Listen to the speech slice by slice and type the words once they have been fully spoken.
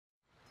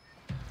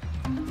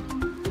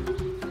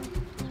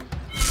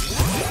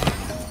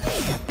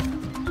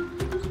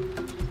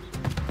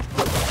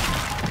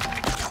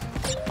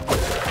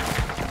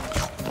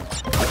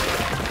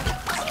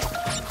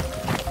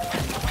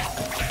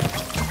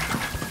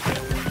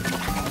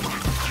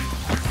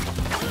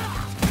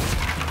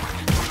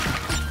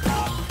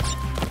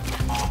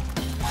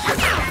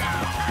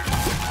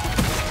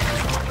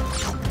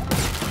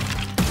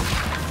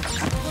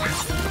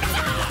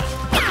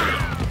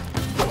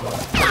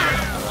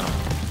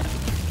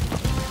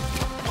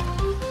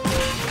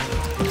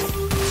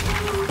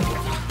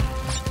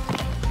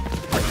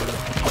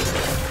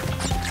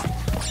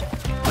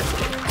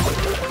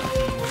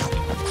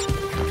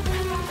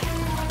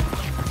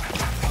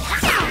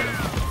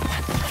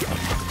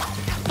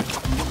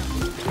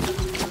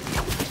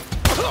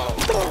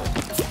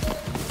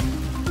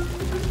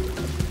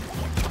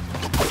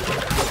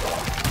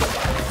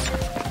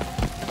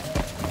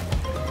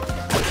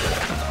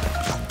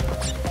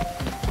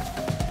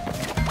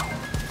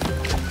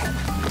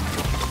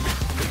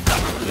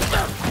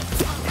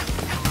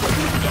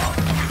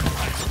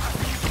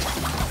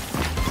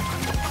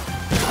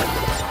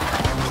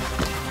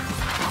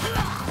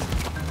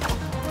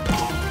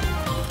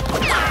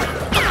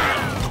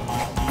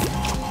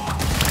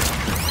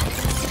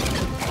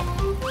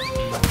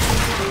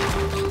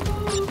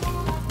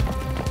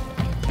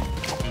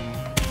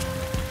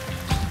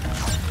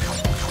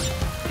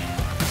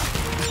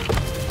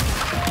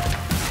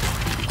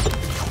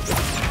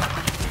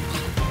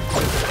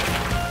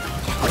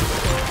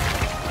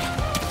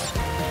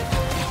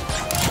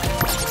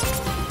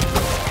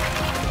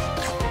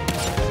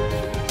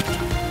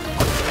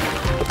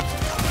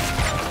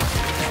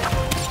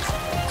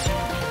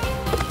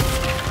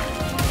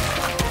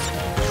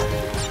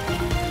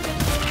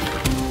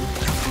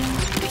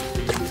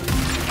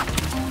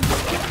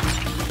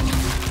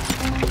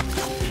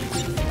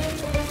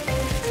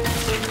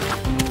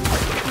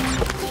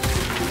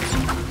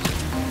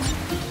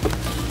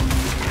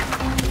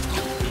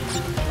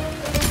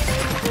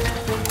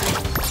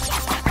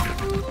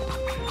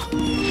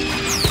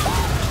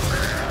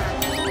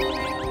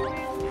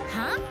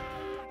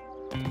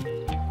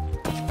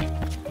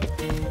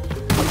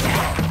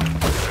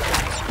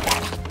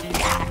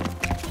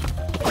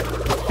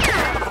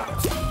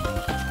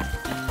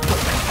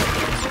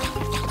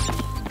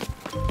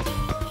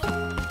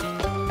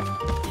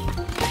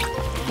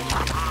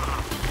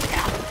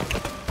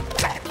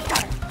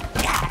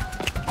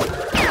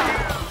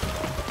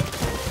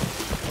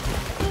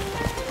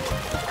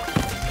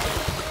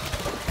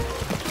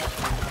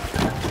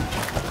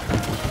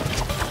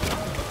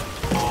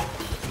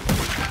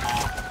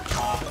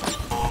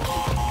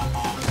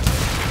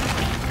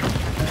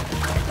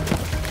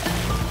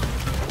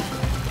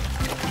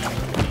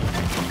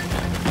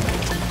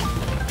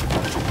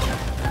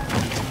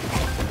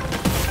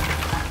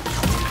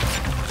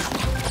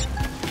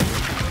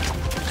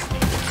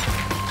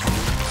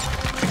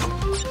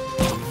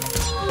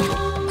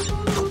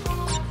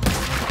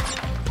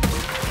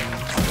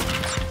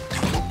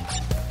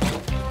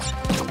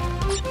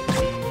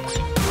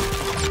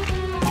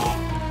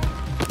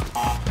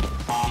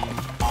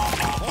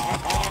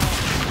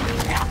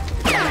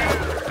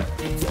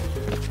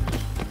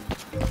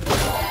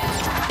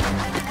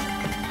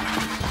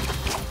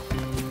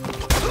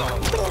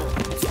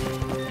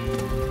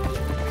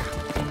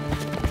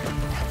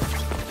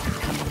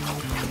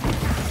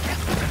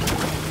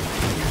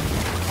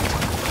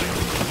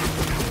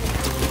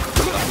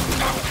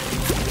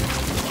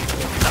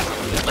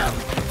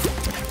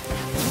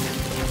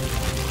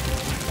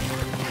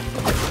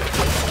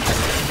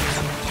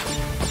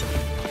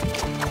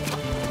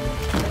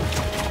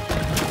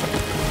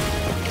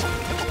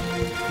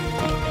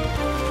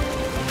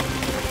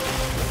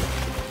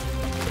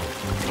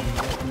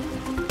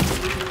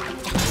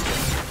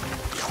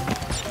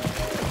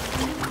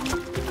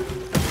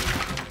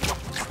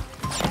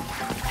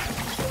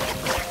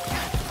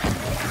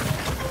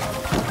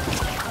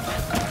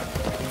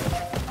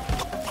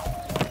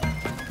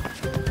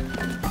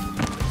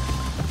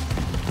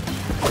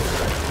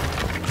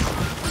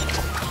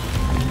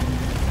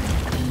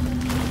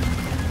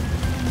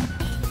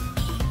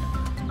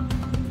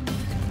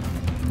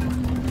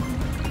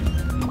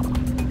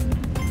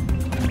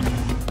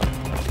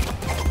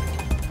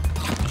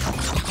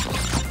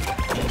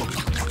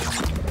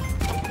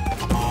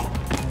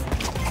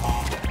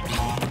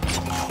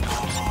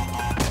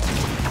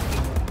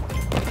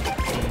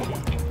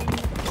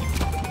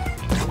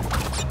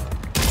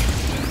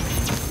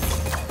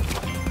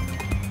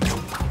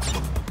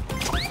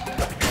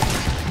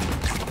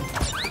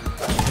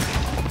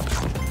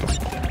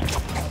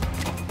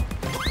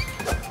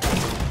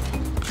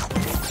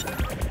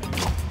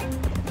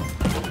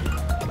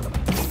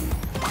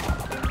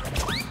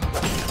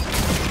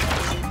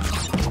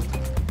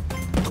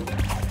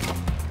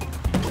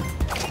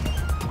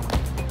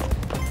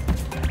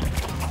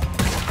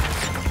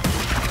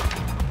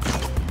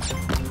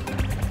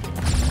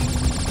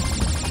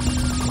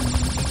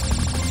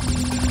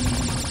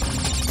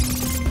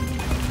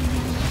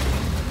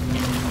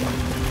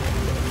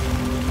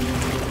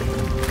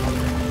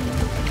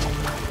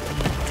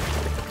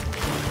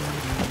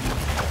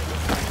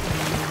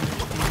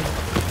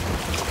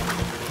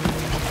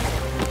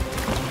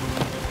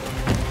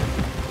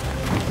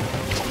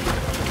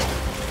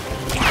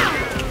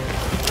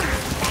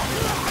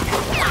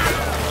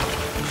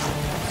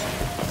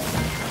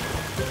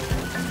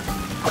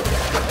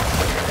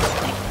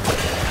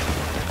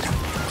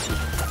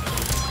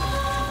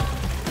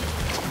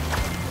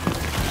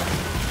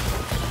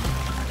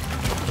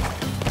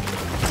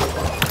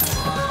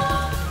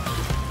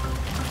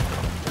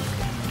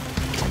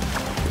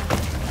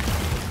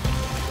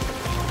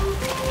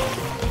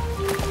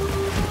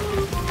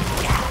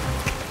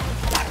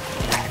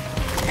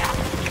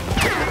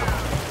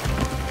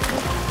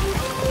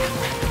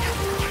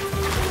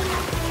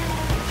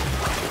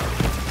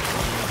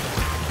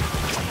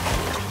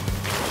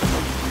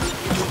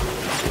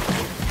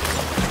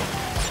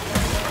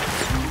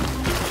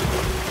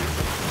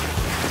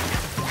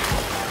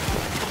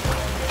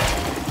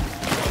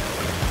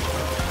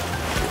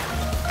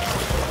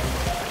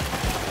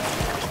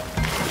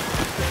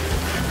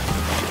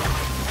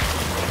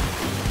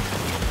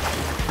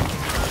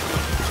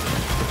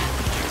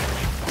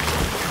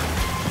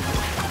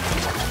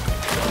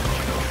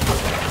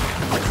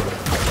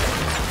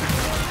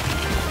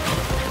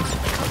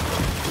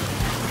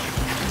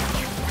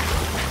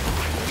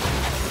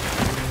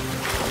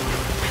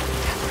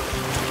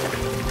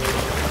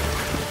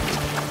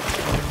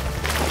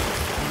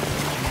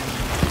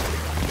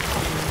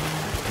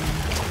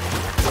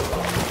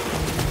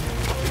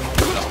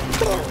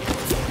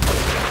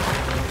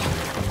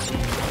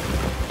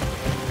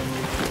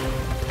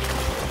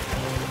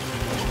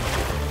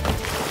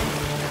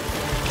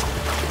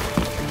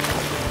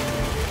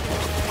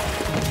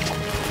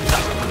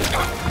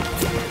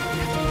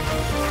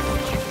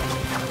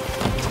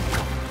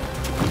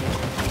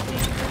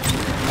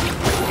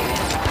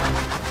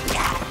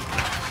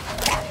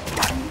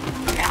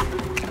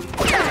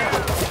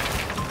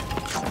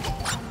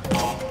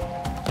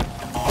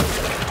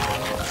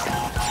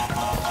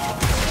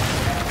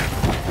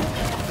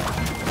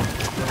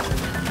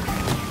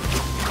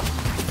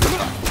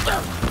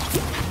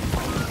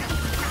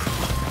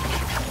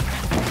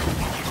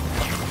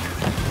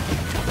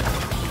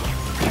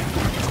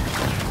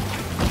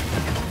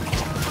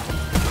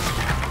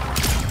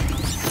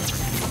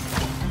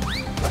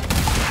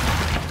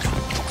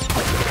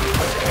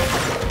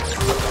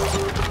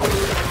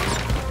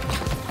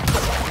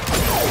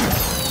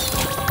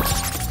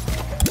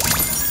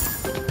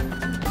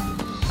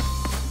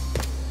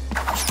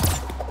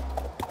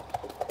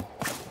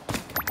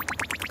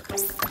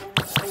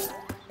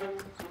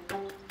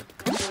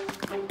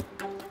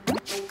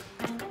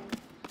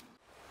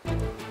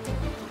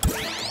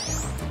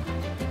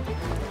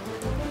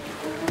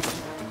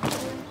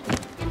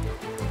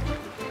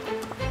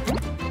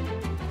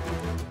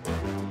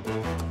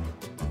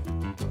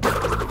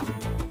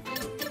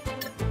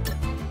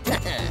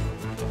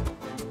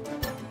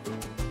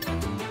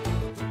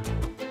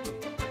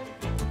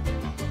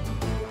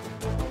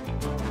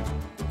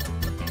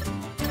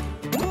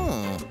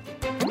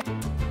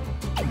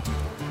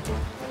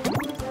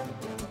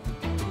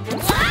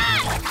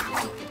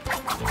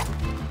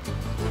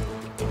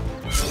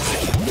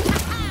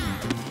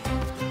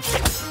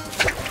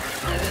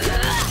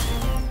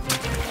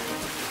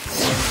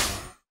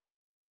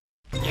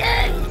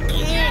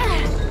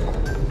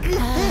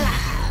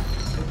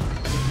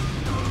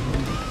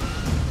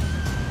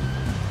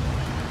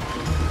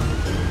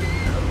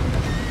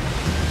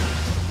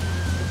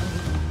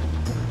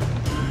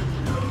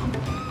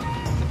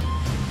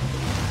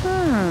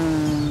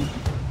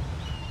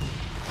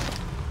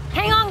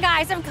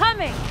I'm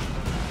coming!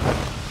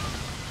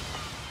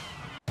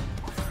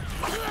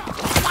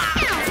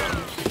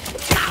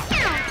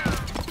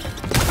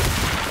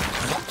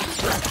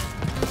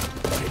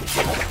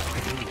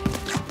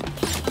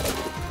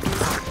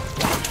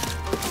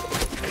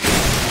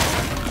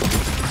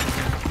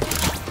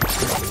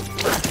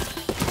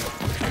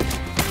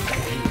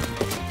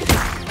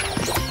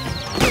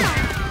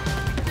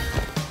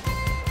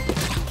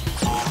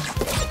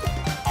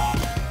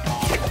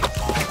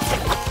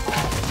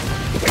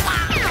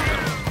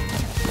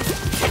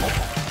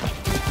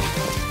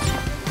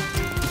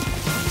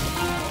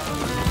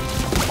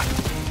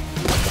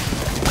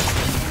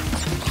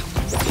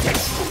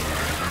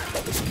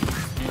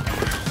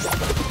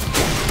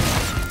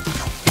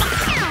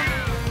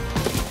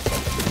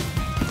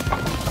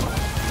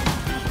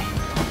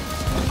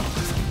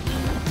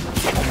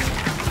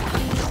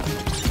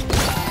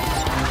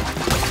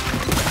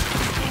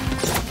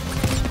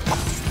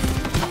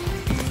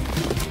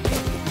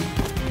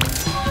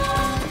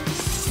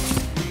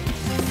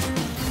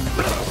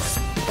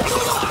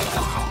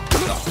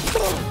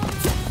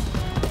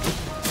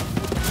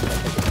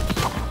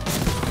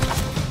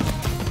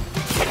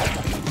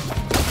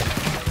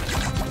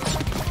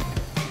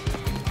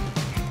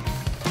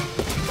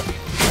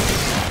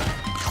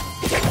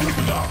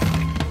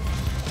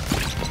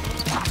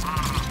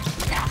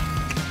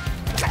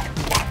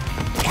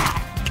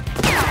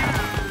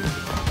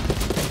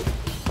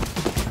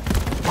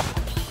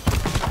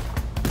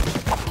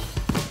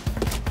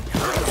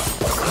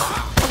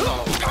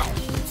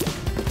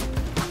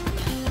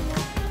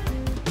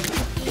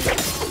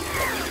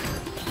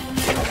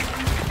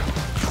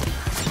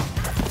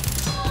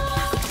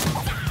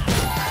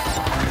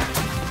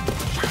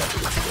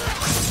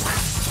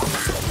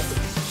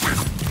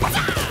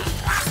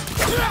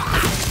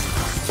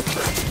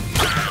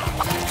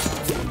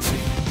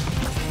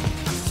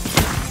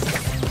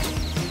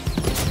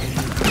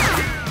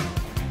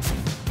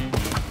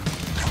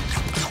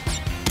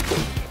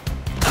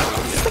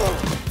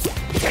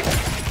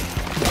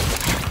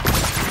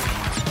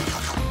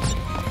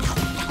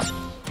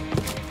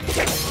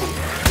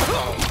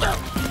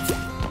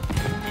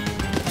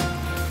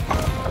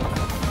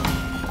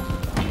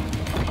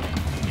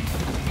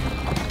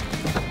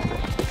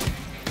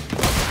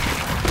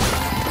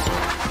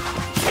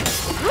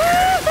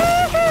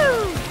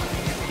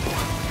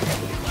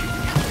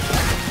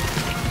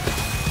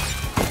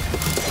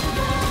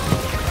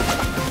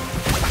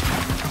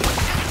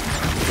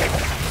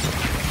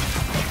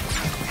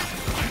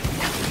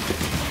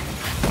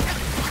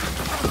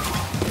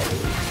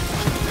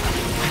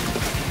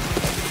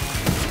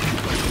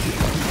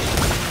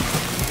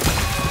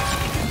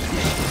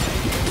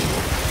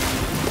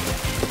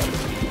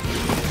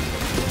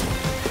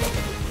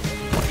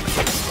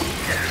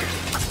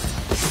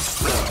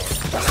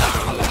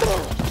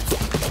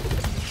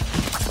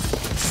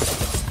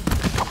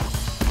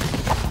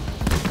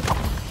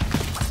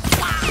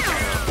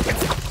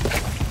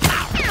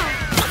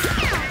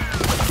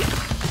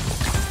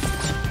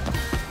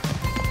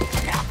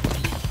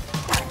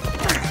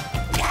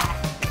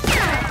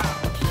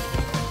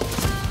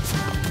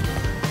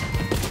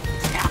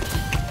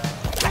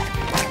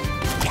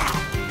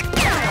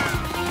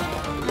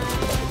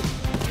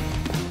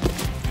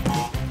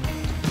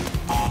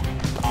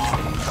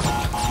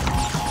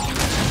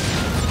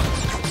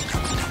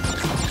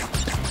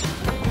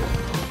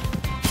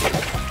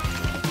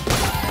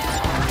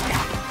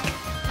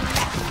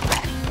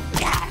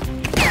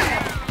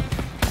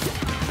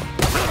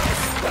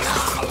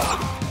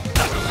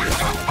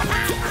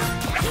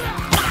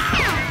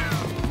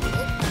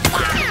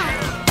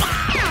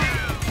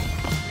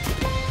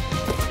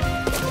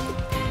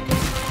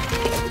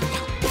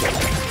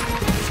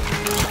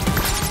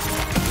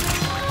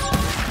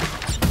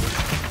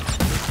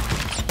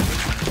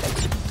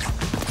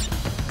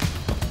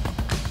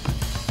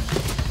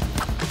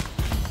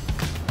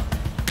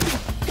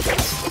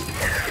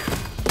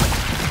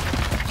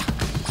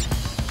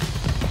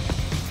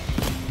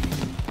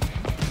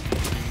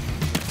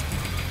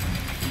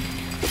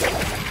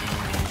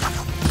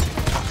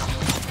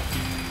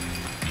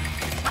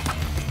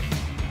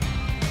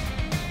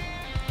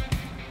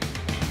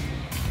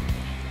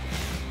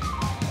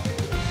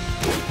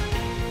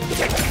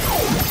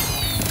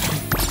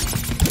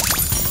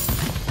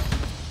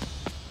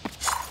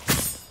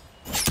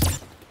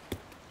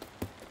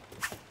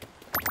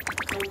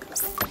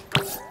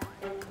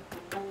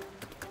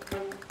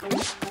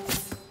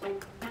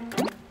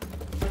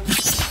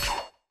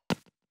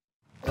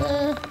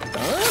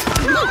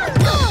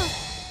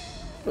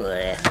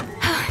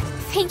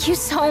 Thank you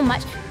so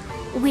much.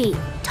 Wait,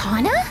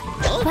 Tana?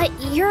 But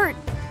you're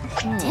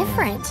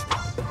different.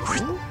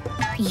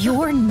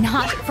 You're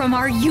not from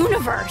our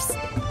universe.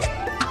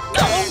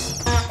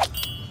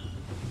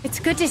 It's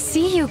good to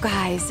see you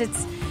guys.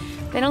 It's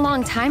been a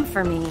long time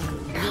for me.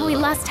 We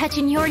lost touch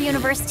in your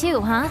universe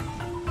too, huh?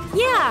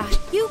 Yeah,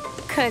 you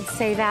could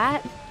say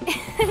that.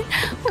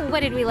 What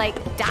did we, like,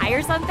 die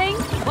or something?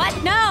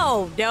 What?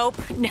 No! Nope.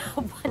 No,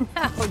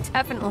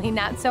 definitely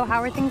not. So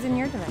how are things in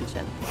your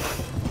dimension?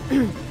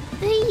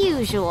 The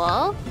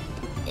usual.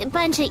 A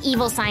bunch of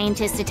evil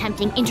scientists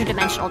attempting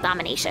interdimensional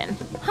domination.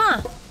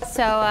 Huh.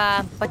 So,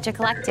 what you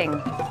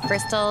collecting?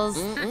 Crystals?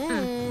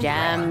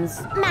 Gems?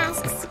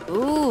 Masks.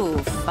 Ooh,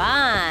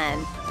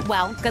 fun.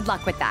 Well, good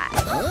luck with that.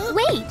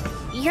 Wait,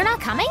 you're not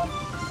coming?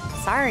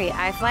 Sorry,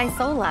 I fly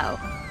solo.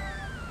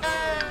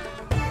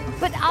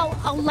 But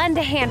I'll lend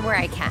a hand where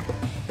I can.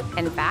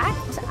 In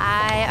fact,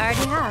 I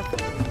already have.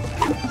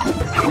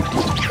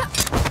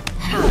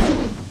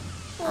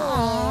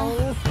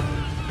 Oh.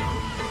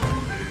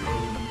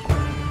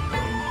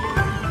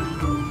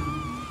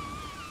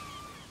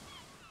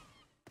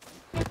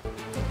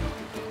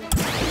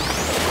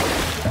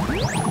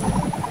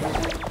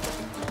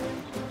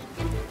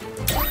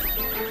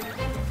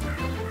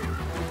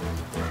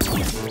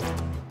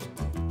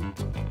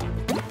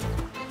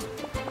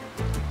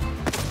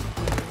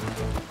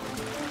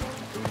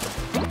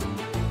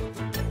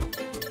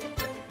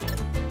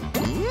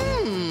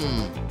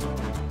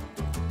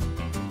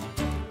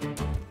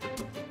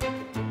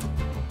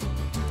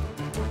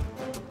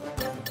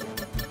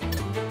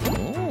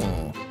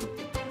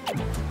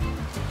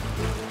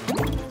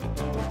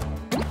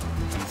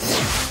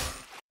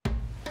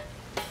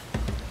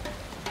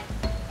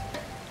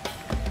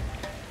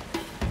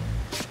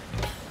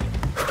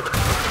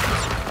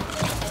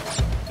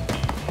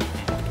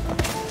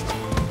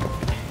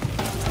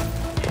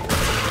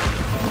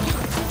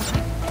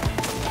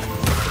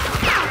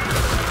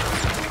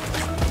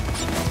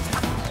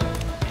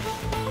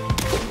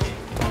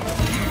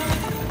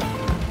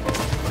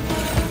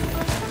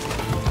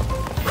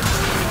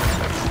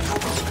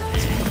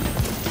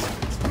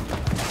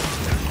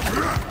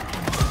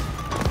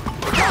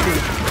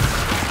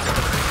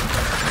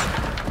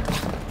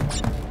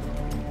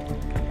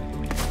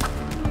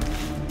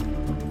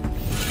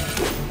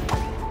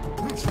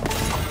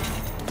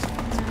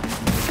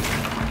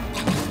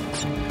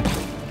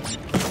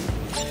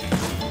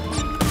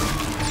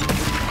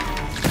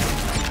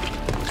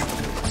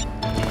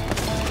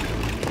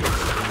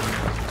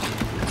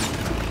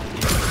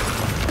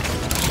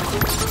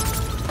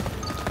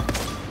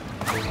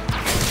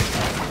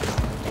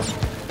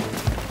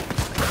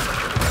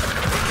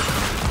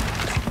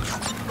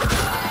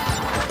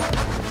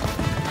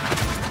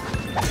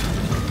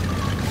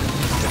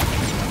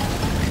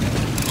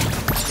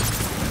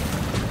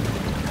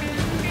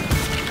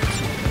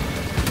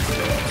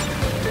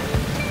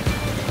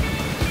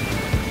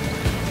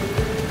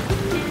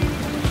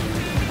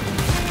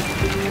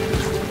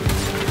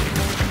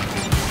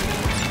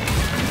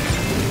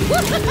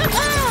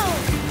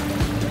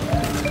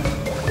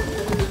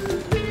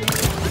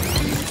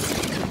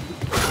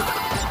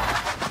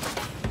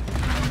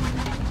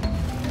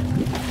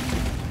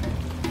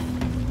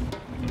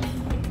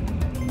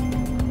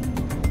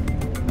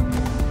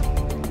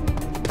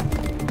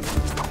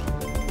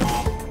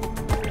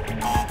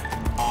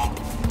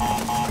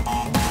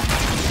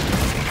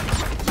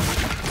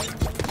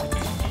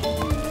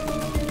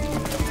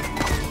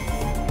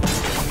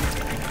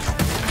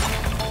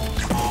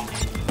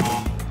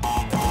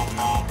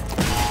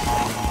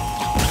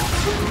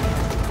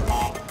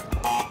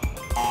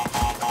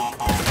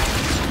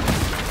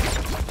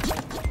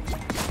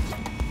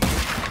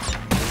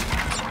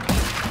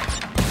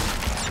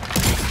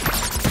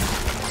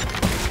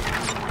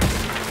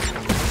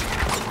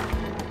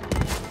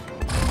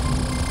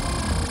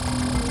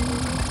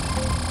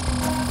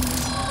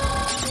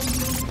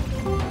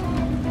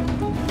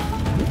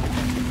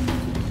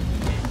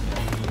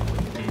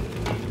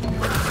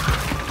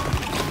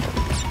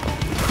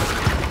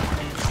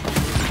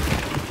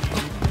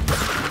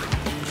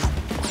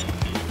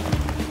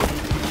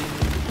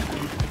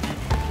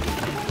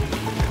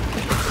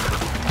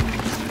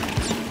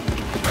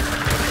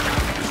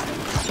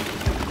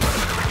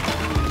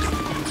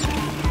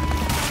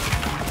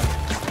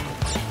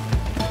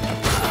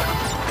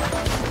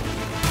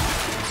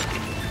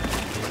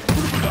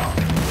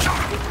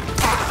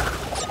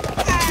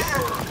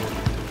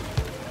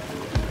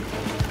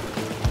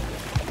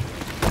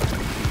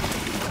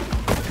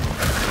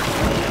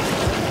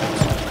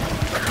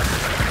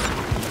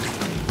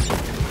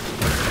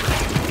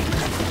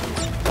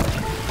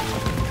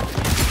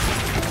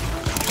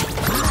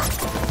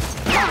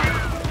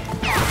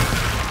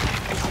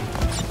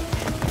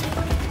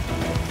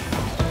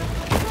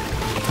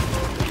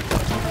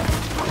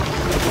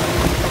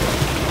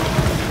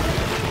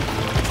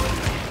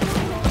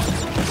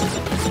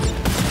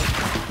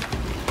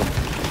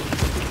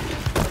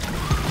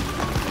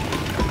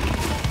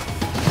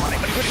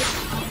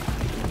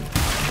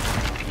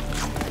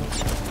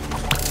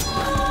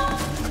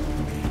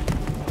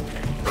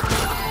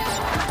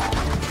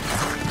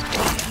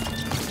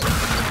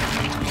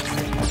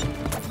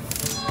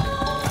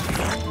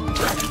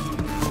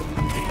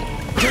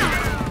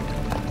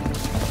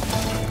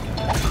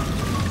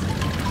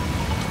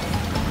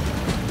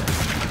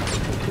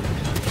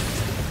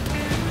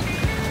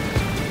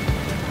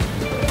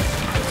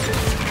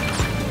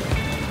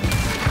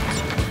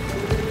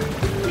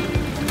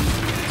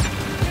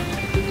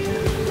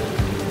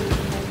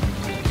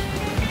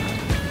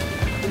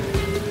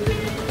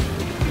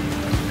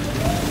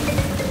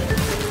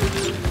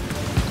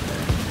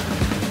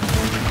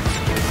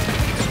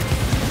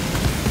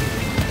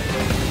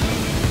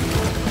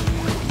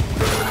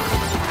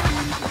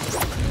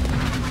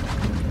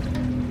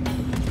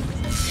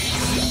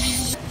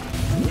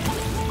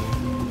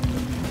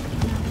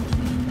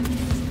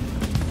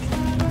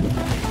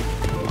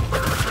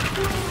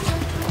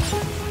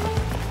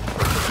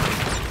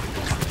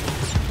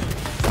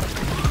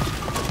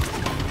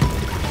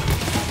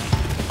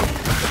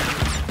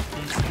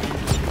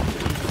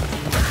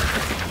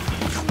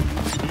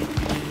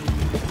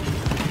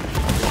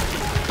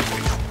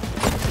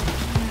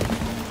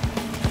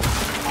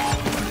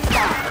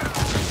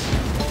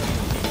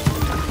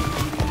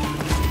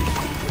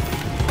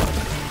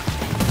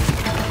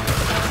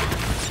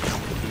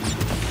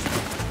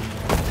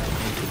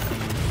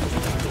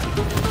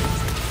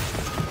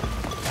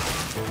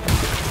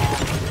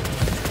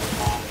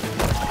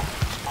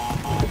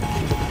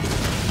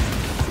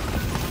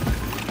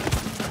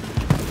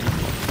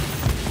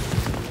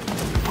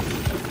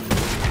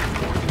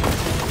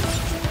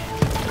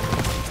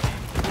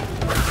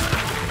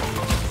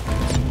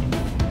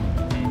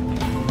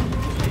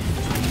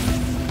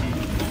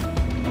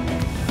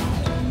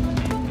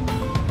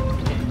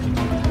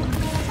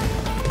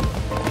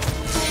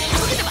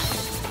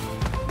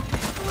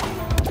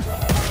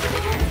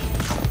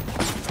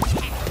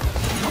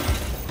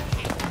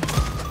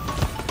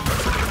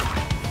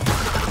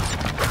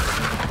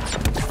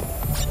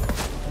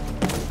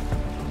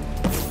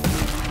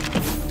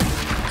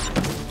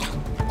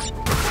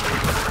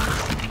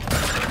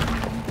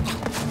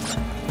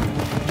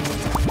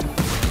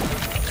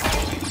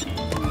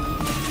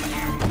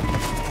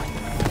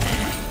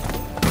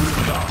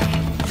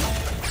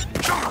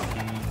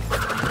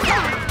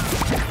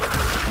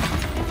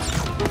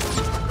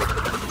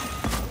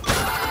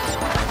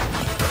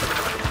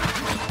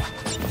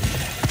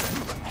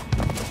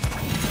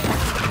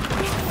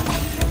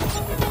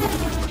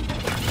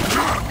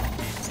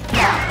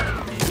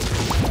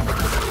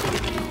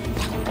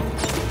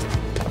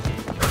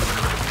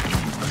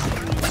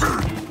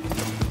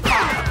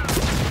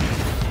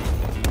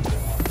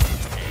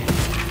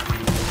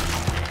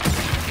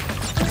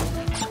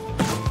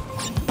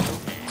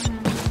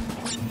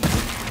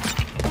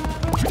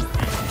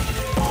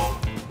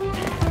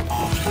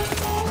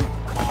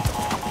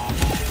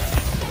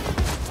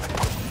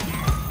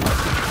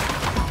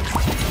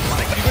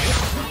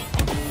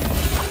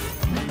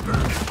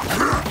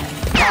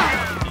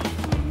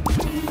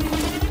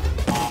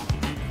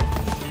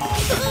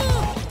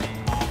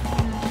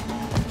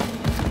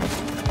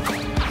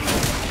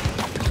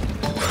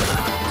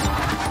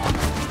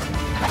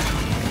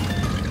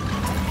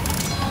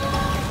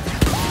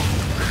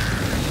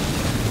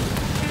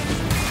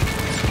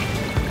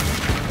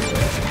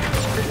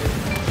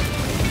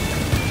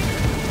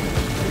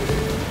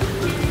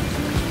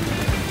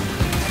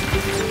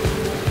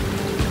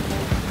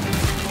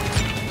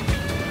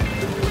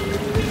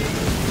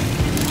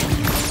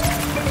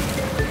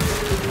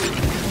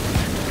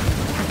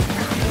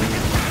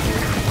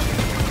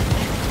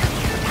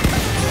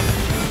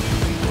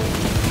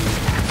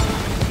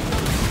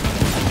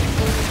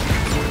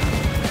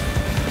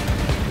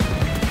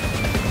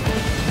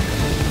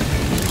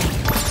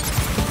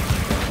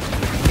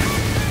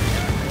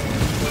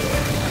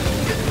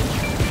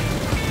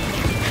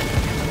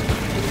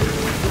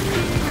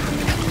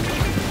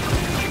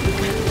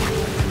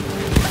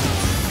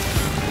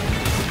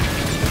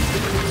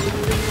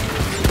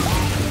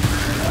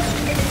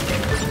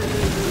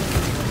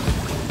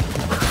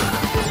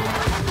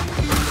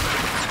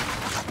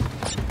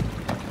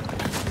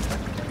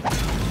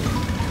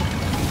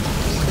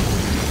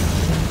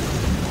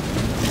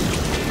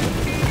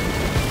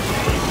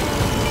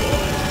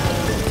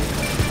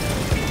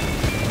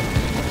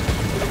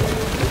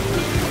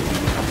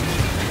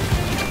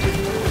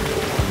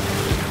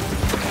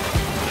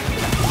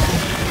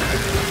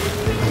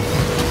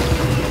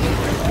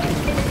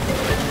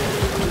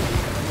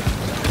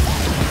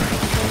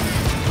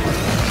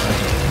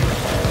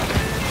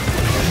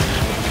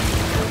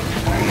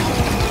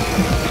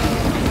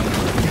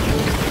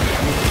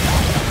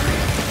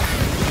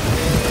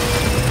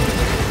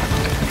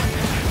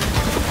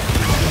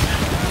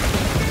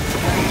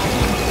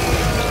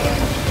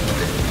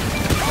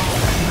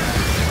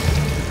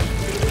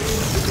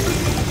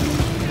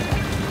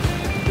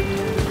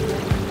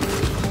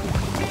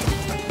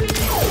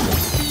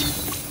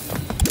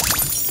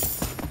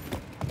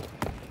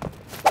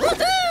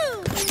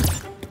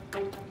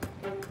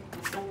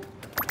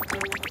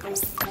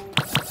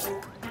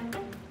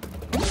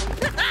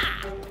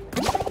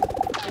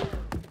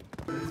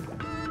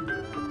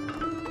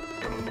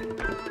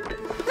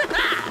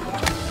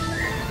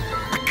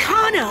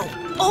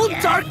 Old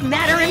dark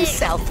matter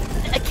himself.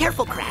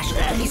 Careful, Crash.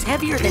 He's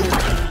heavier than you.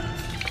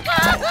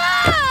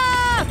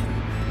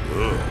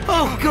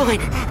 Oh,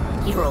 good.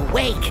 You're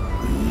awake.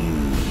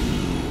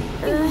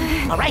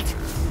 All right.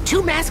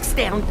 2 masks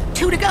down,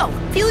 2 to go.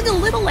 Feeling a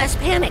little less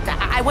panicked.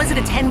 I was at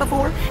a 10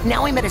 before.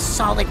 Now I'm at a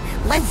solid,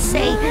 let's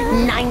say,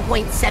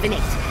 9.78.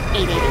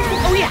 880.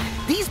 Oh yeah,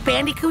 these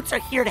bandicoots are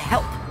here to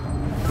help.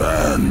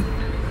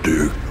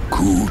 Bandicoot.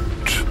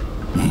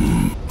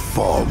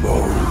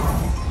 Follow.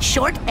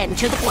 Short and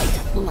to the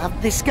point.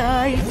 Love this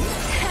guy.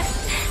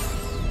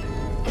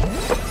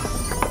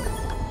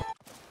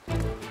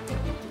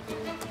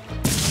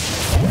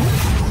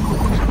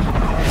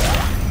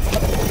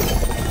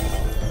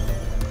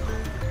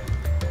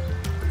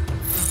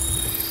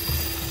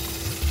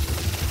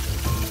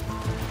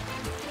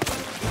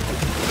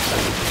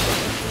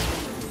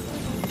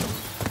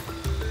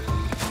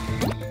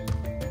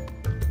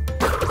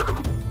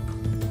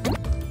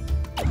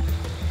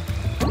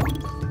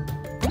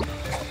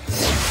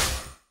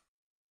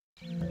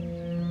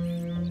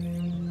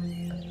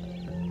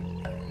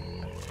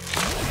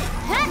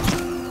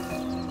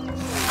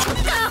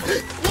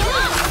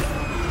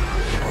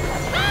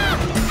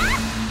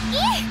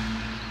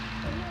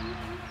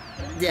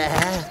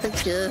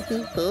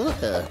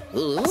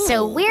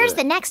 So where's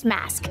the next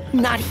mask?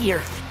 Not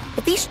here.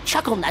 If these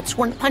chuckle nuts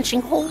weren't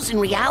punching holes in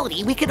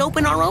reality, we could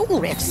open our own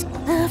rifts.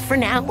 For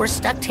now, we're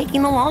stuck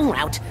taking the long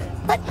route.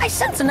 But I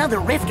sense another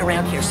rift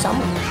around here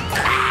somewhere.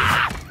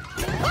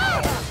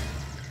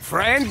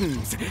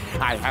 Friends,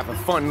 I have a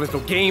fun little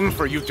game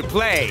for you to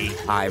play.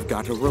 I've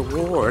got a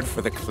reward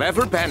for the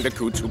clever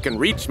bandicoots who can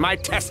reach my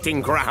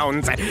testing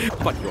grounds.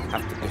 But you'll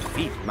have to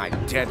defeat my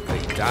deadly,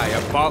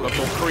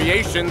 diabolical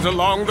creations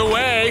along the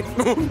way.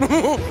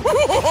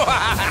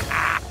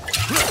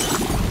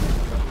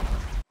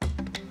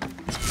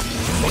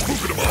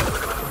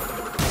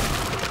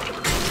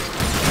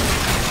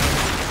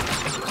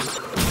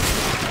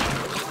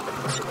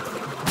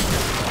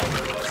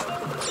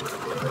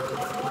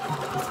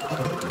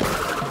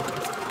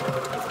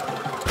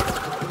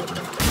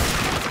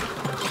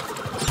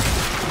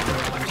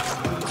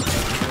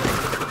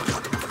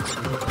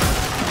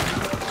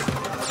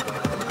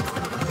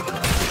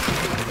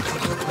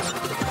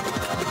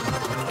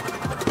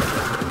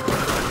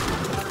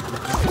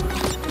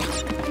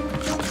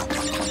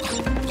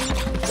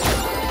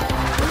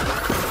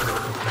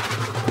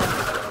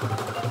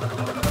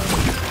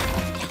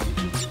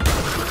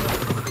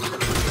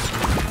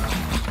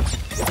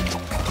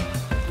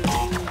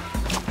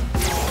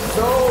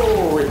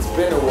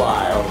 Been a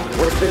while.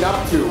 What's been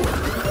up to?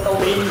 Oh,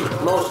 me,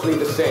 mostly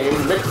the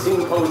same.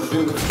 Mixing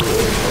potions,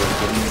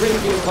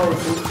 drinking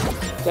potions,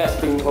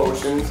 testing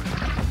potions.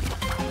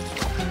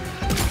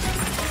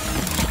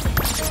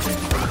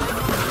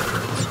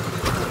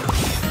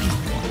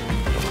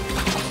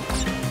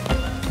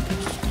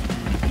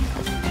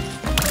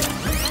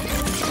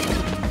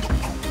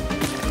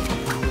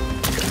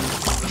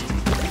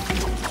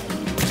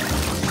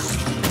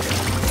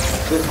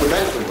 This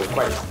dimension was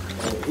quite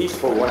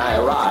peaceful when I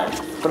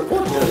arrived. But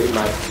unfortunately,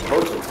 my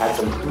potions had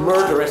some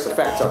murderous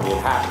effects on the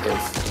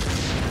inhabitants.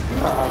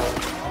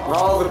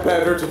 All the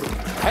better to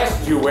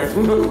test you with.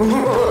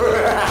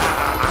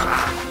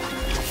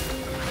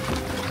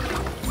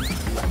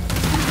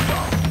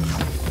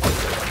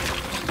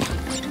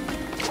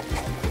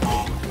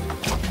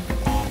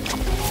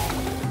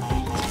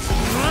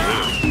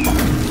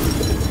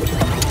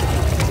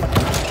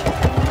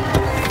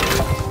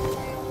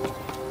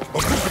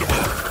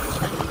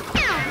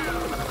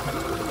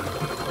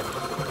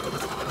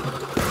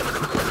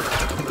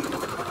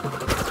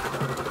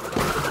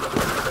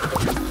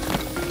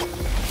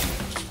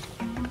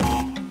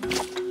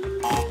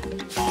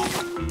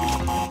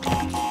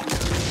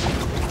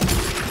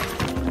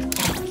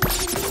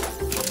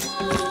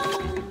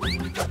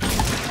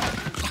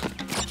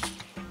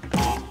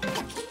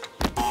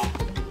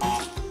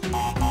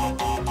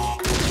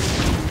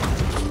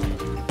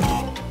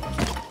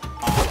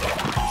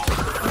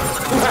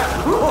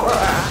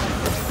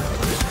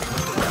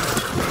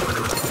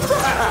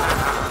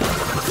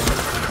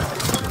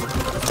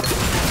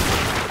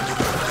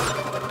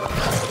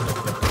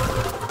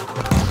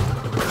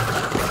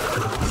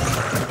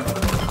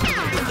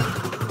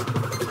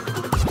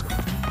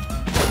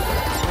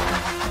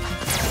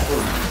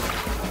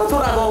 That's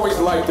what I've always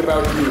liked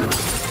about you.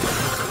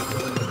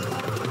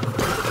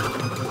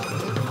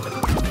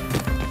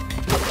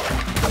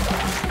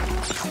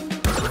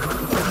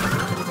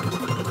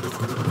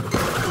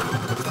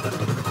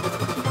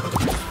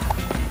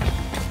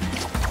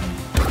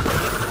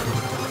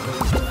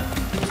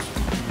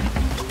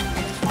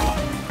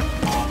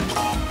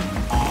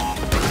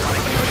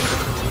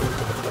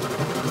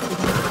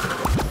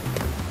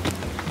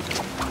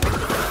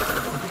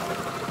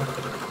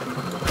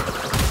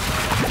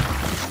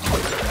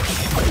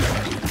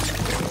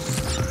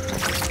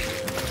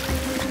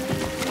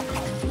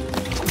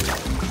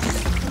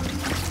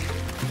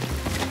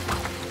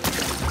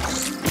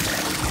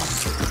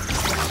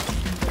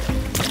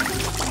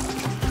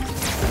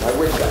 I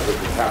wish I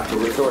didn't have to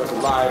resort to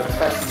live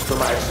tests for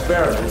my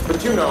experiments,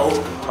 but you know,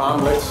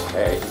 omelets,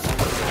 eggs,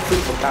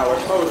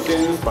 superpowered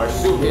potions,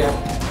 marsupia,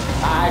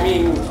 I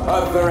mean,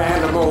 other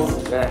animals.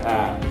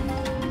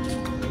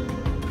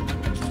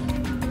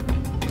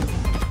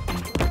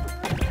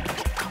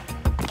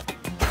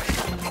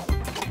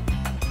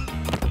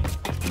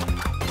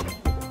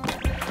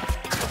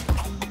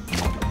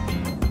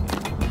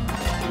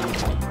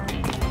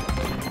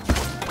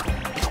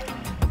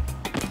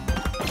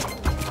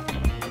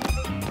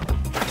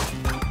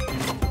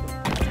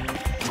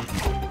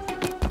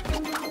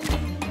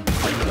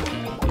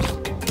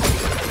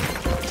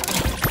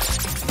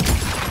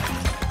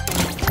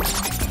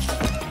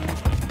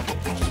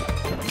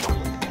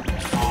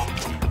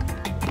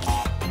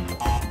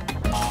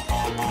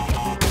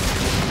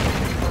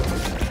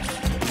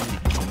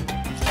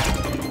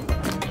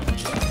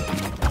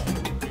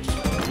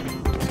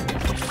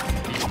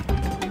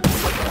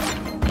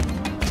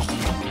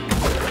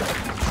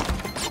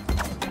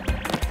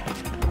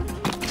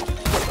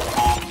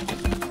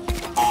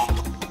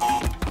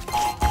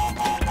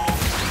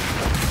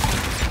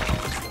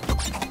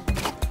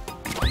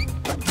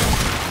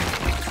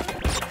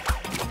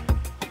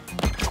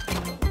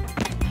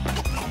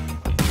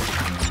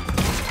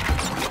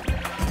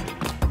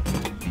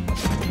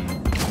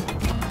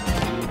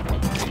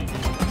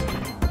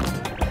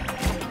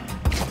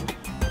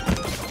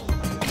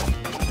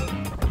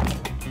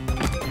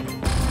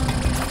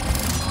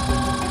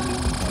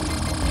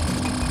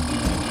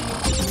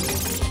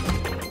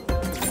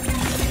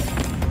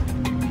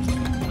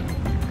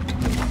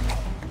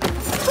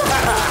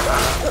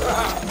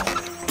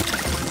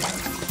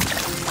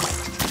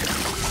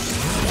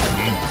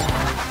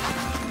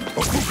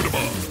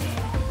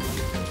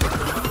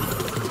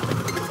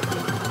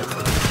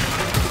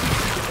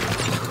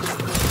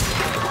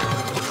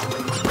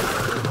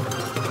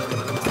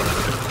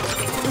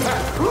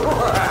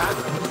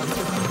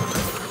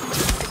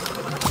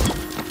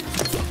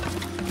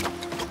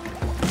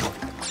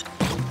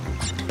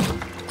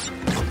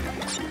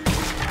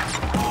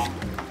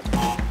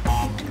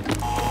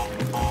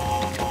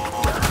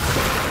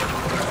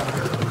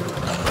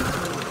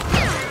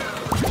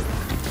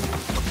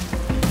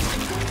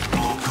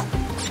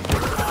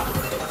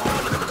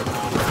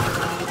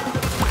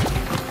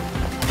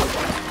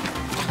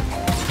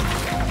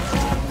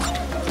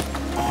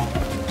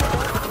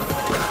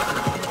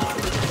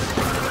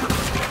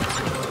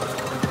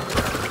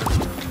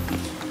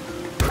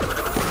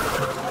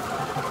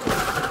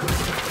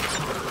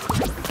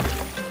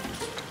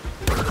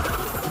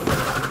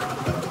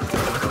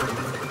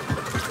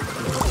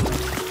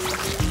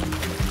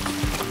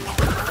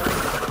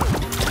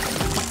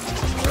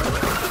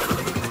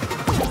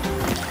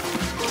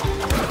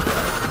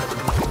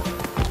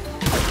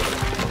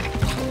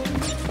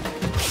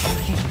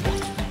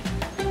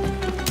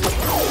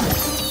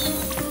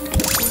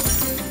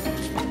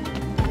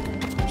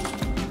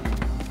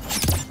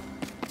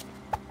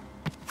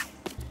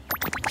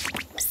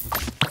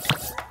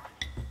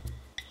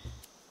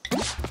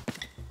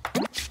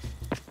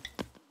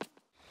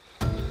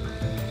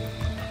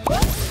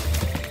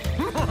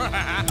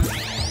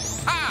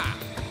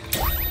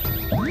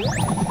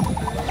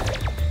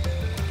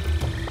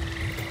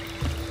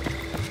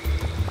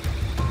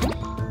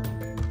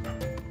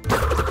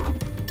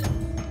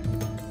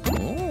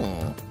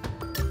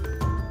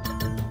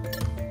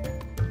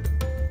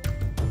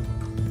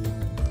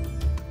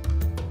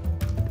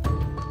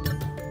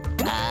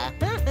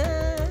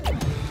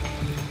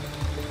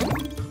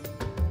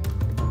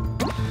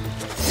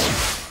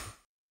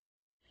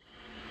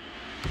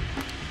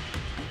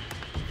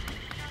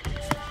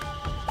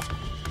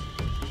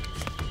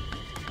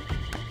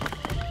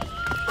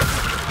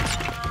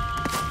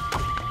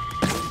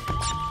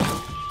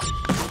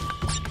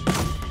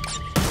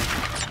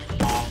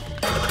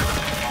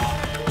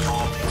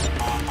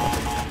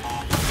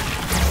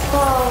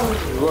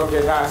 Look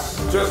at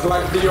us, just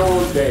like the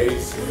old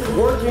days,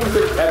 working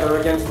together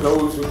against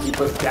those who keep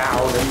us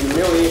down and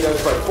humiliate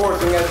us by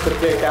forcing us to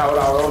pick out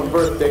our own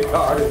birthday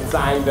card and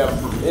sign them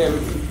from him.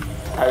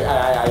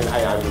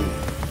 I'm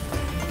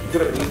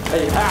gonna be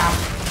paid half.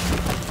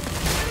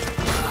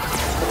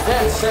 I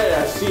can't say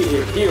I see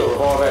the appeal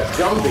of all that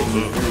jumping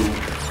you do,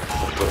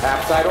 but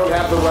perhaps I don't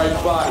have the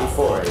right body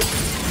for it.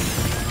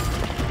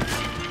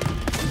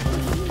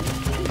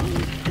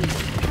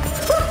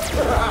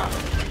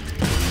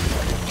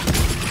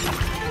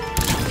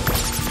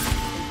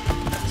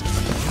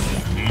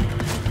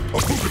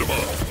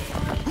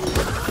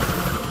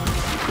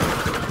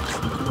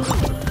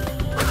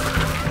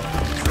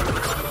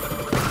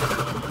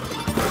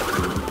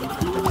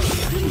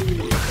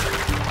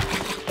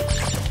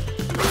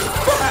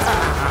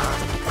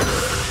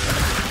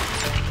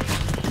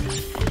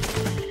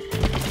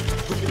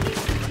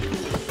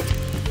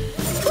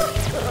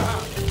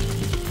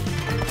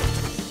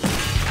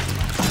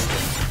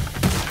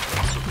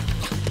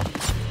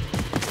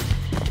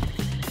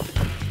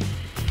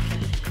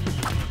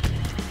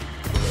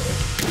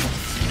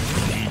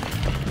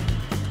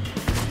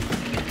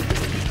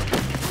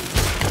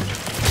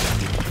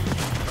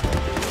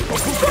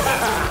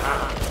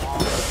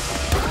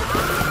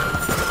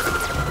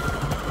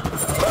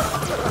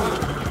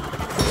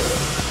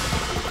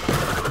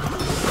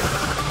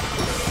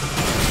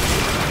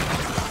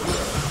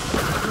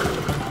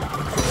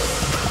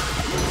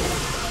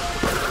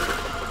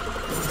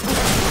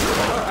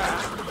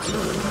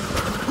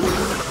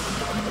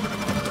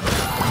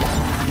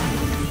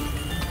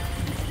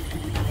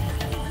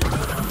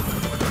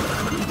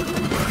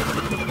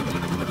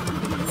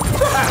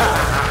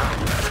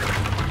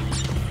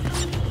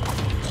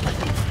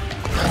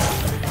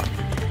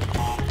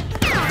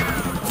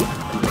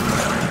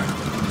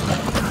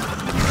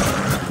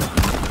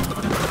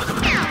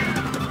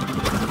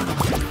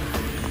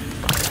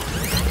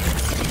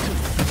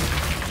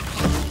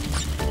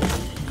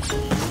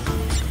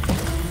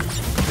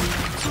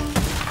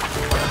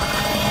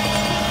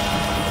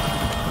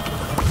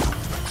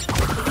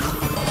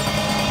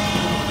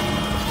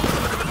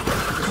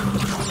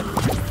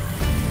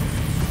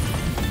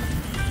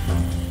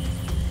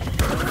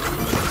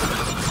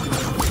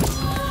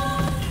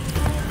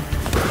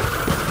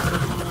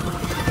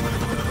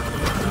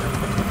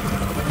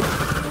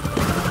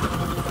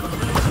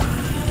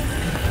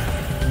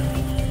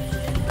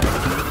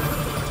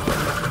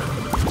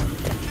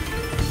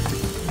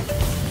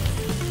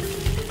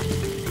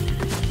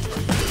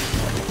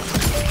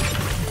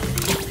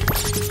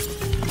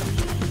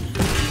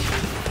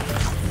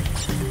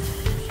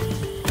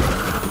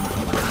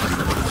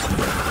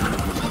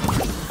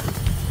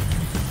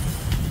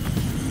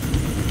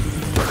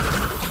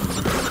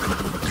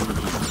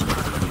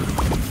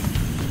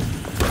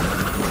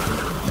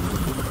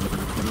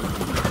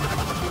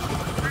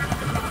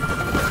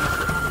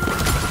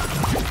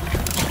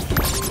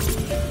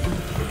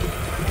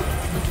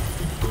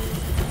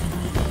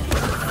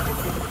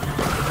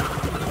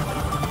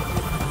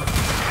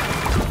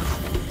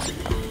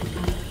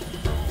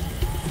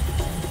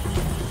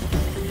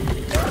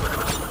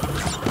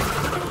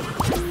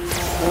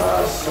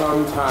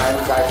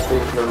 Sometimes I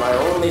think you're my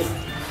only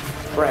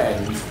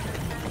friend.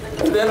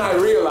 And then I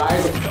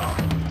realize,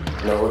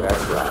 no,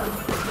 that's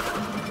right.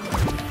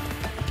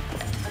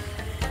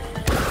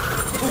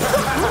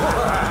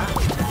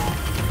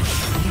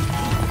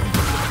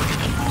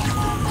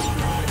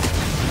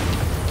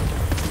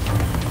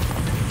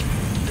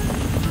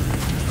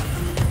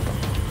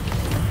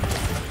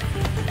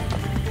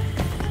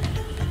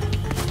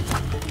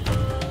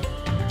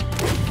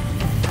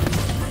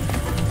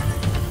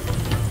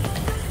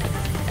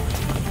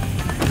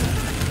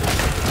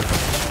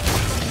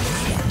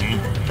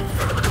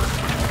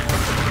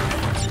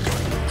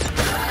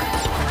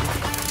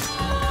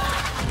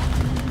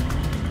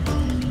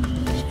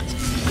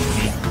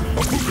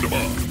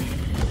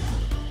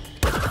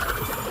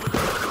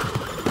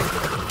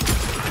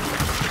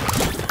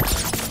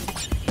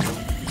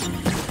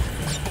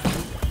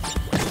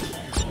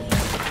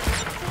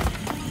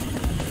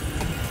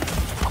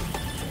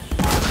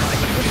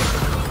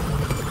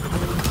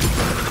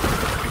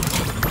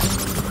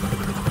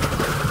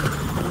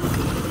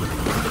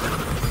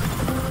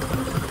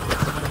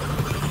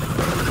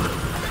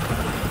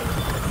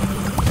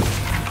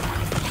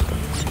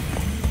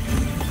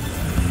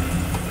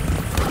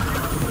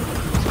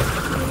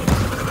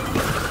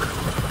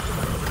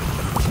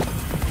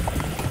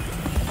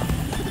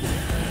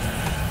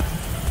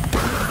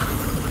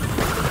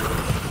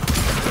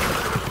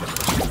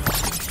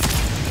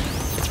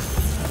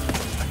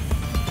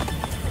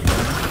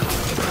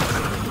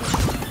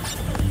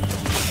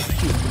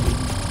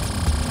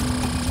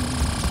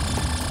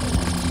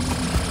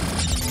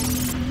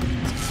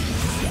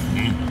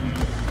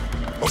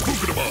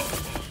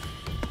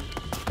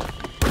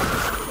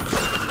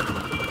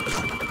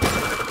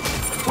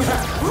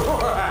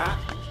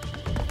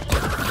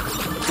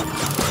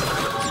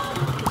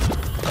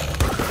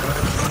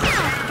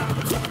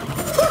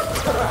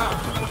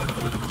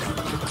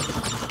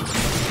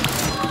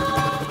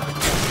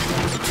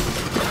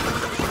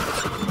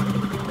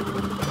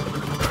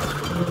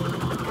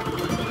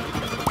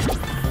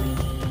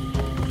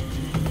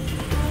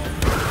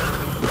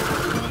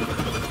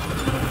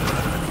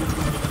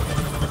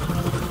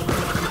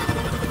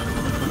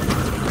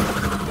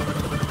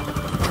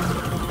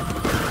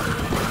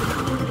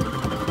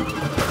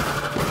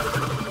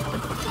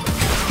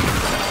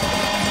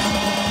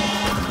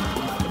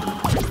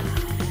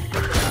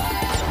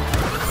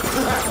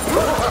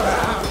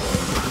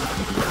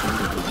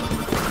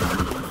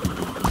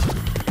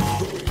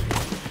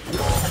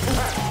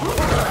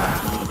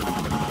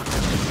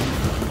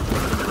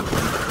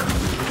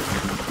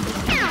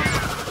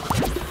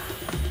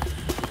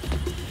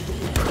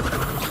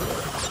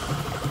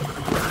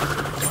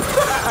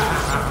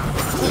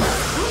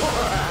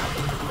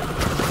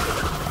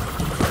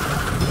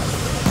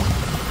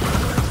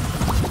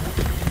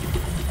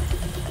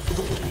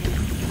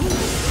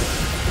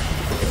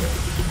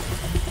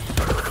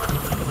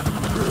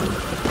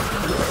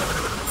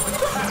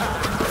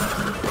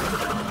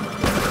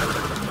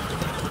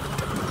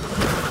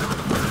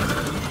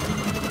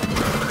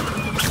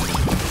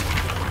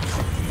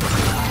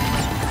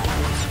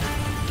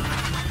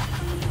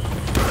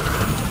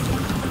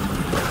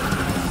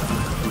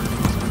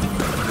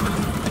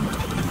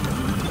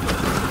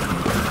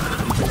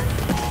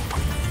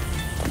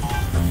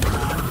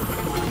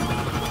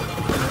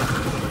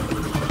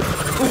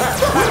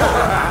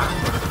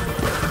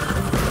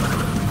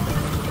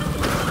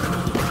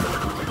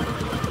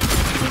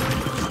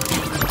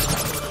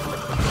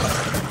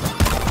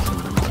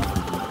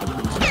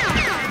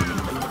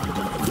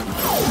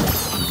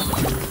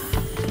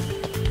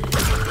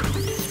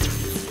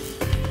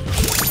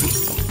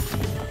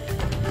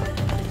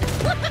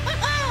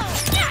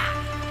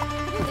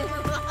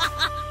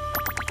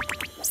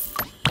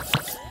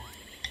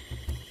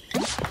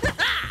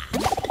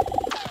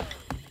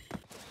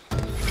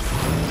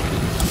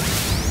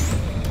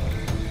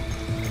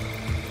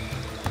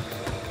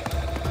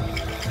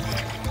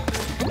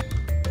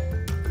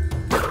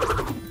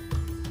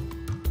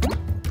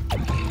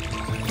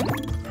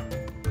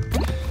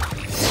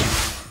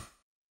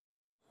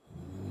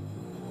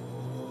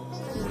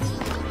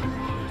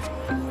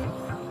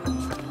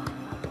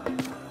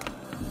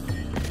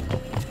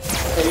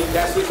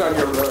 Guesses on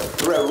your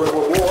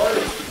reward?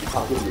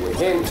 I'll give you a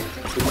hint.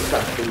 It's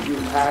something you've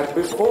had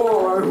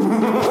before.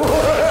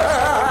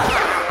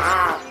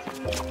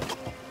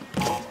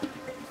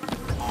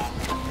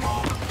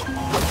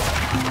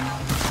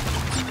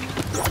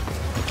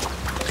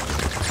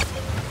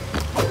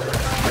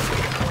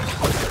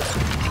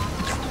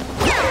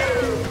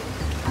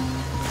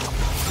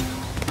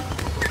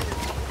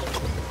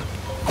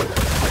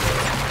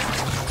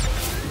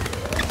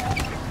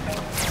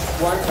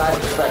 Once I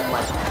perfect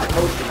my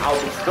potion,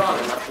 I'll be strong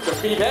enough to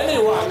defeat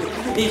anyone,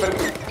 even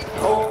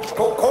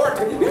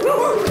Cortex. I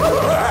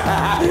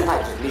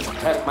just need to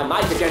test my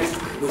might against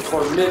this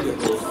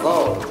formidable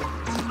foe.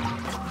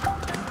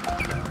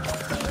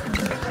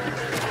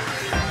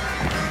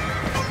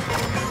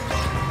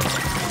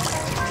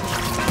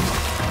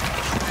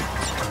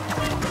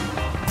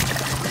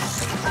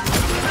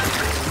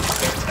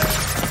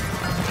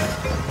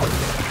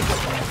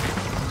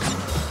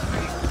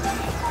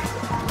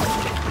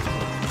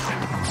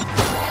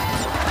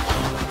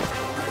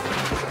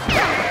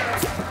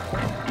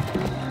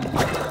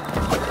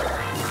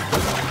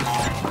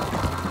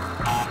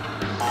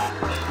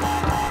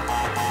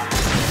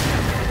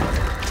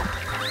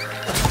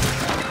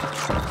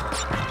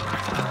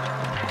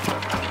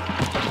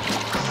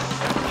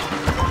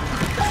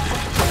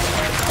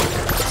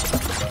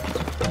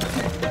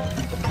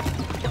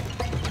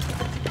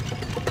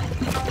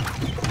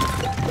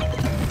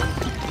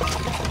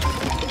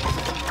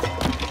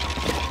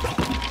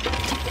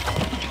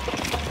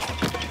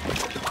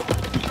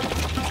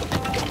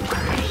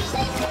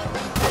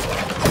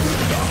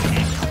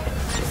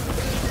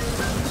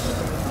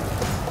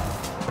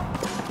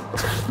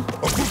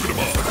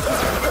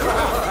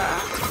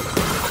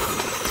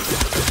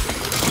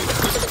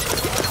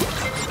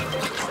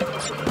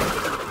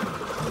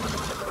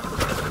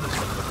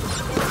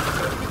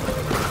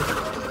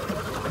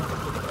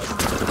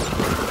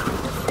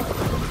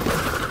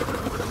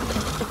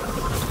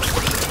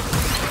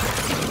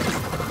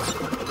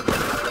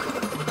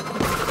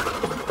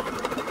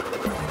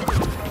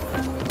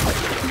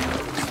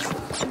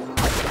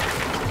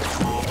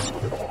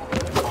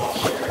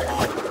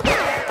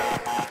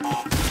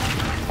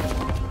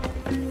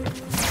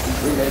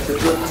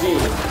 team.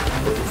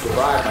 If you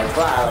survive my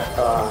trial,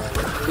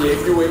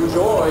 if you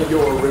enjoy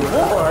your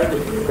reward,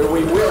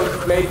 we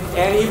will make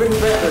an even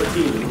better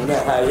team.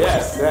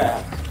 Yes,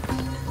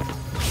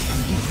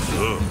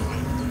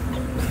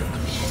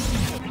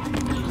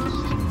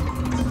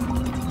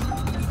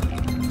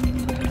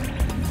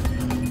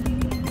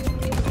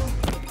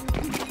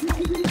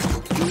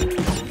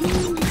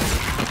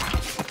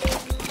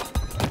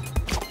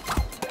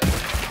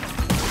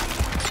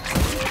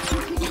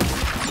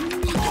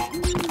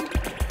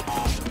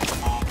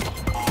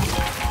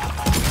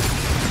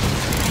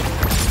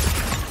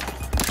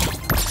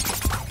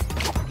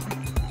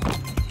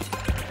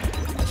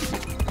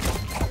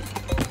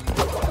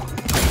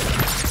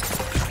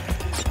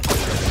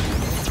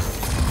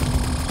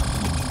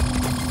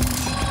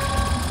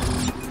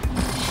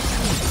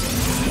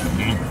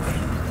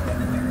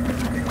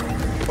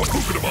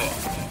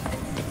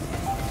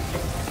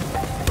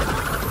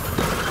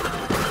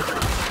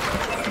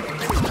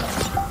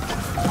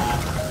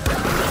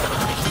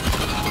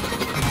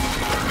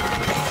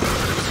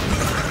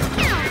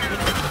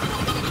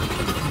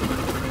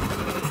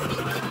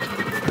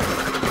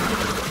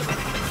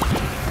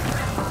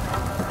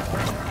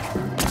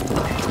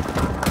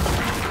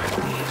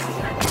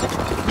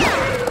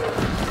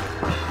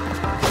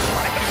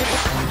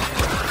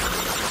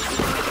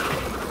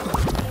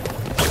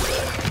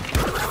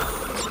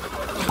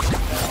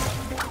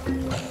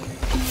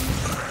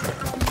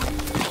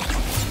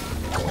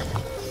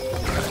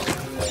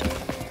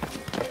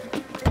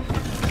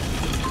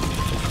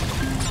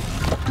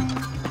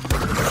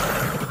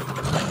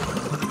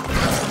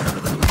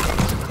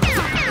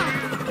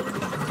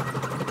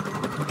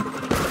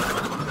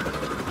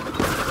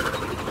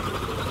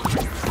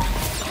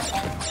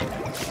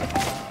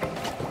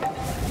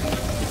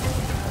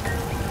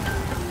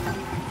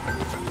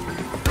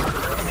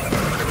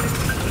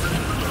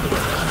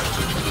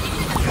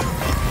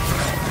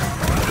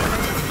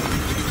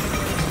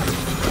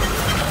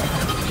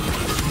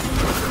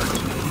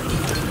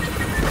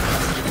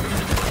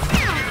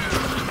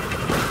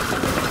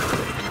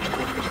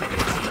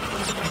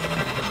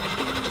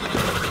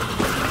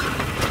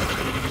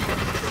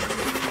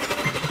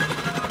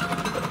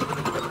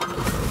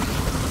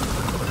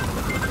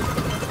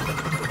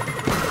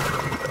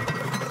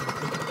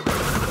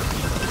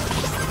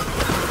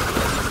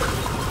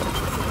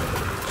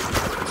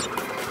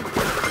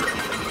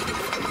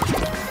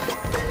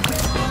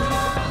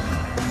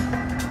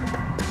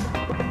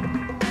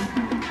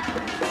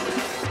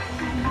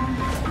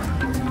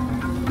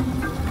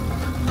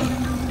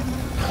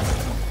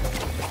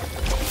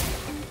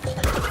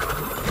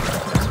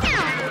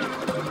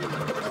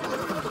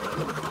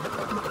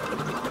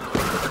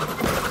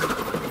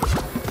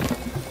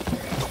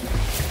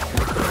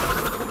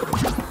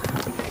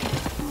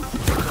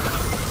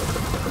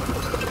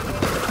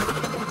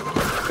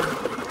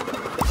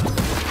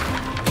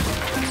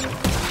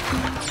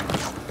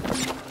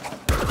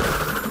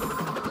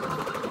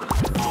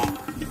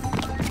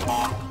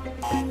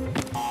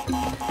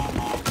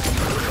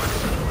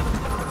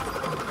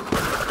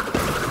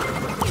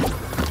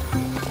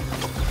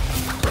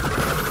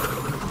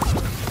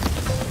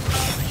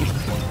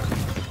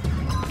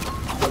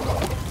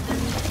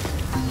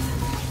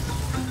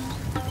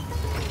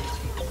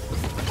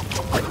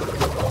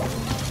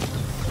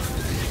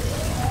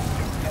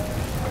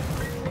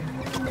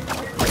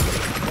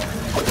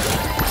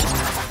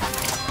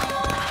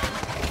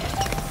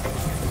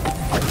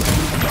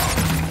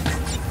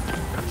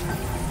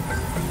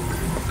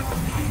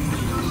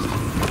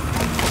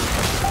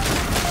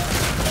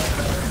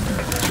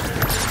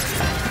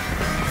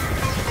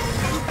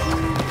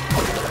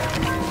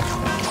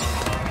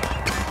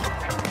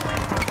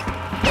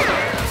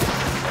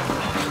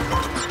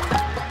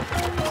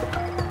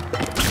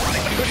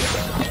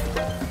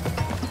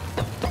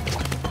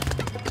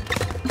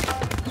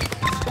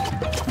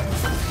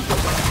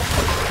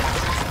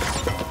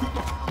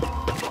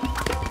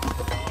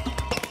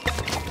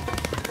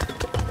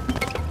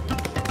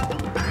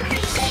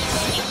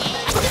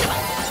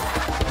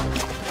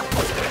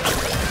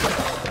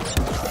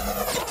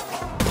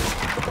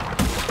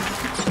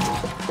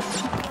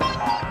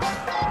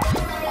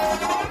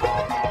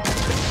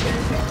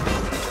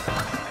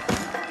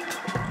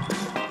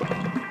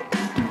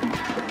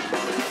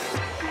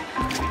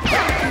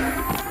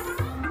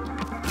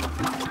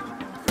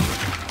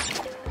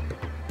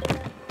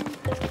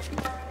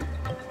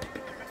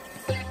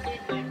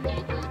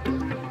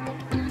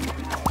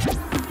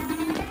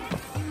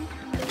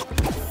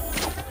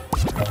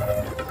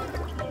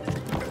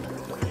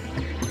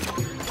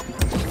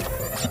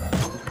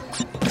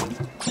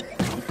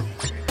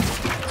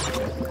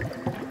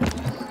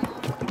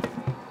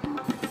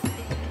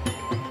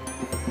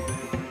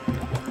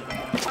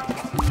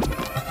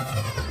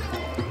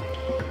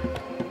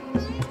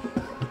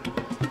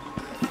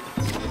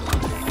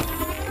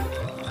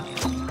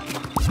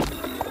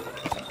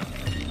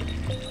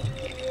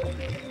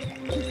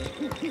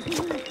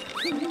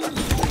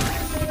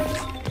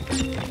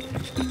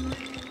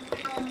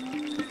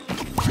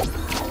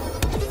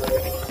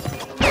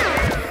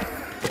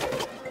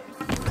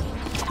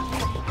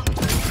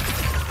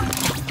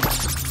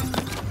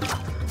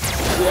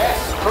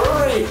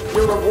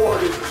 Your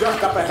reward is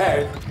just up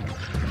ahead.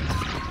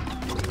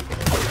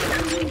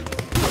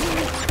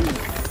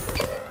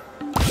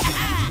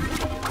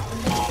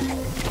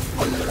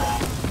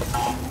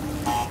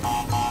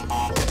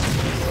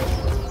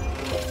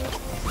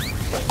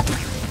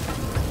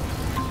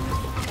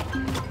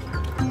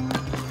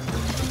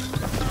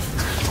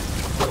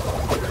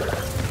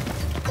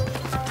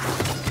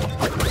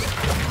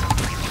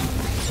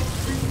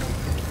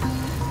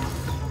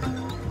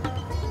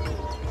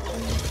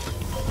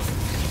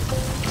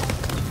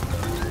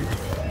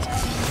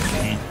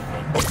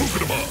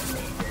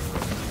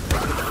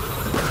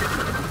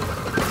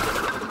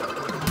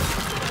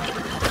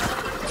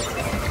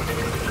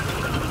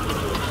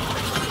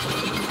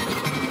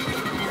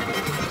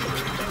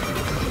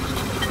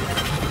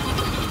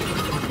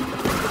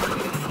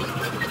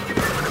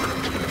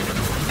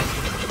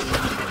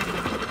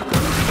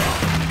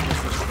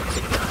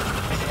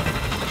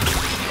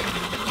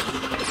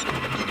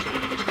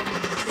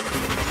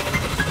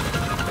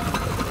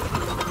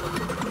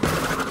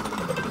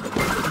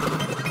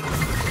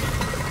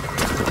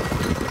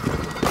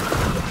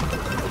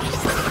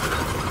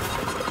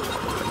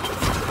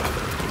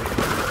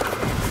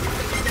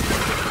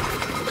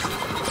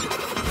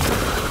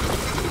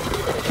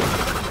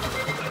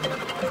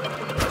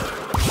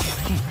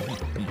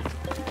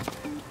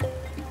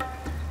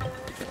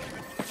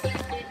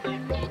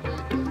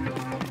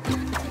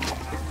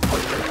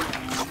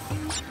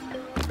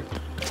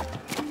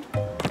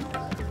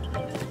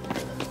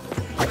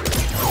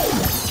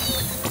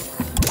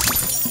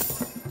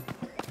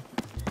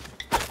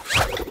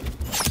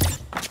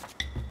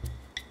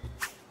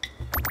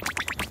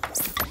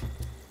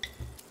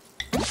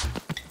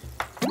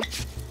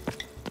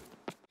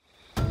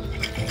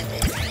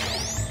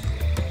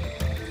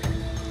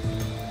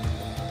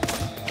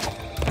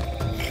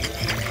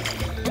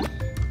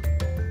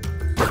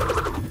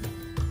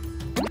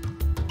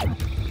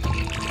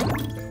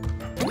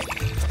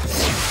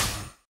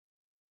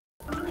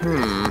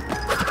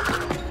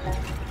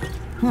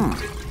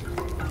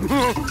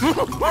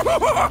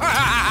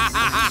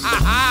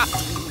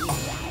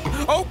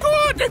 Oh,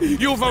 good!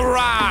 You've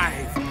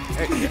arrived!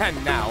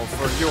 And now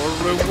for your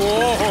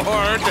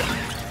reward!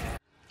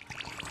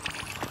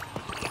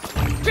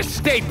 Just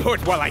stay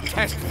put while I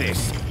test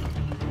this.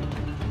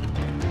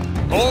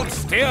 Hold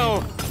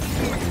still!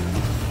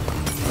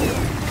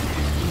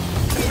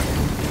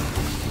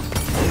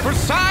 For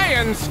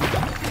science!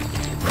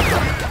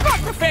 Not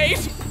the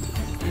face!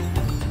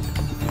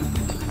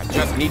 I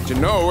just need to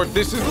know if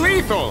this is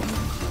lethal.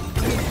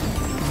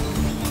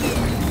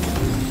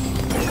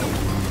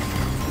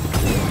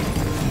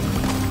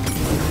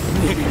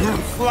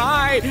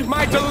 Fly,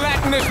 my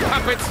gelatinous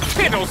puppets,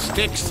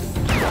 fiddlesticks!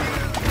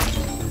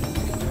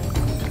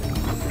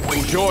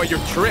 Enjoy your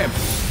trip.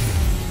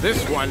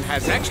 This one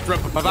has extra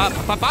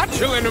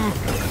botulinum.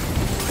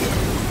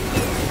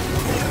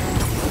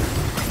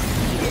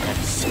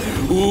 Yes,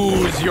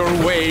 ooze your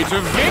way to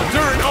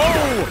victory.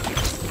 Oh!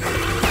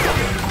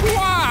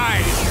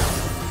 Why?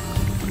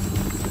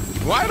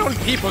 Why don't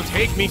people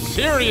take me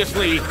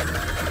seriously?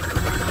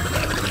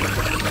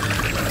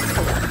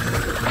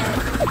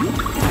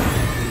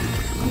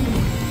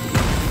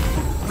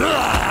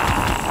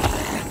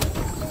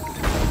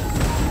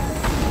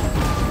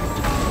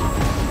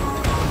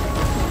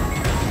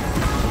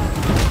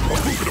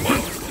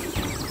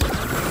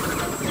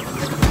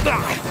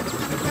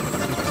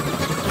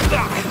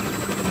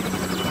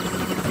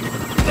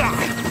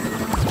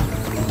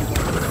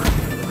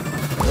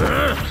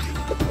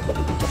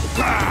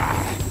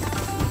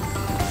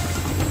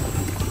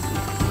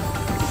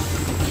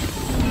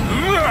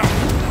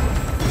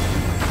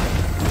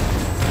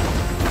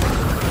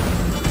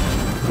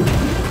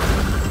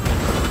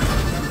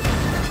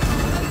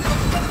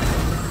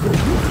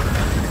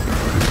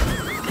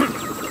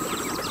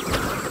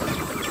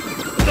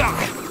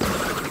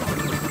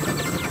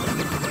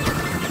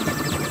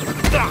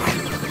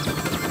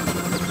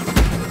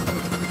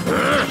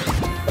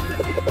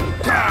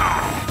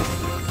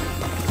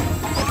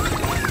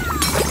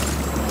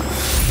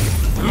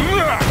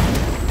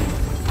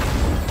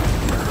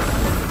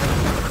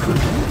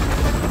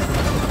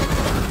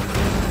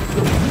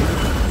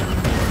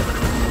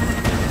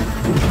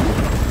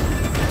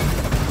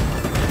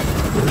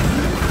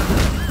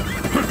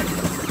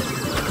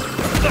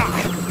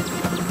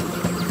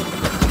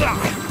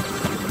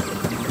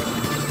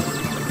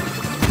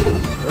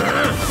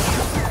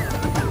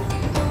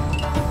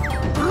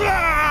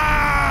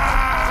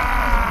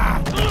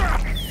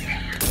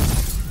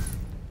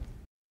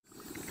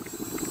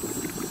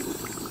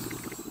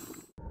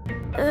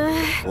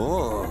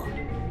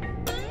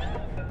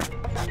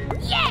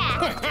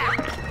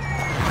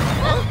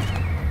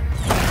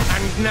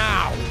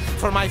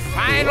 For my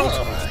final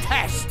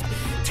test,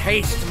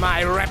 taste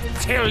my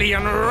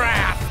reptilian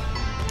wrath.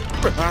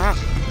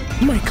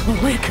 My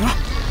cloaca.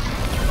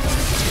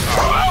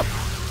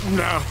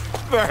 No.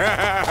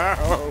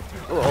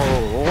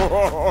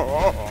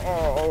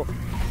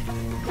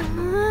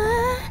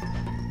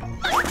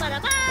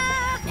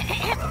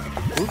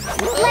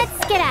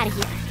 Let's get out of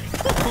here.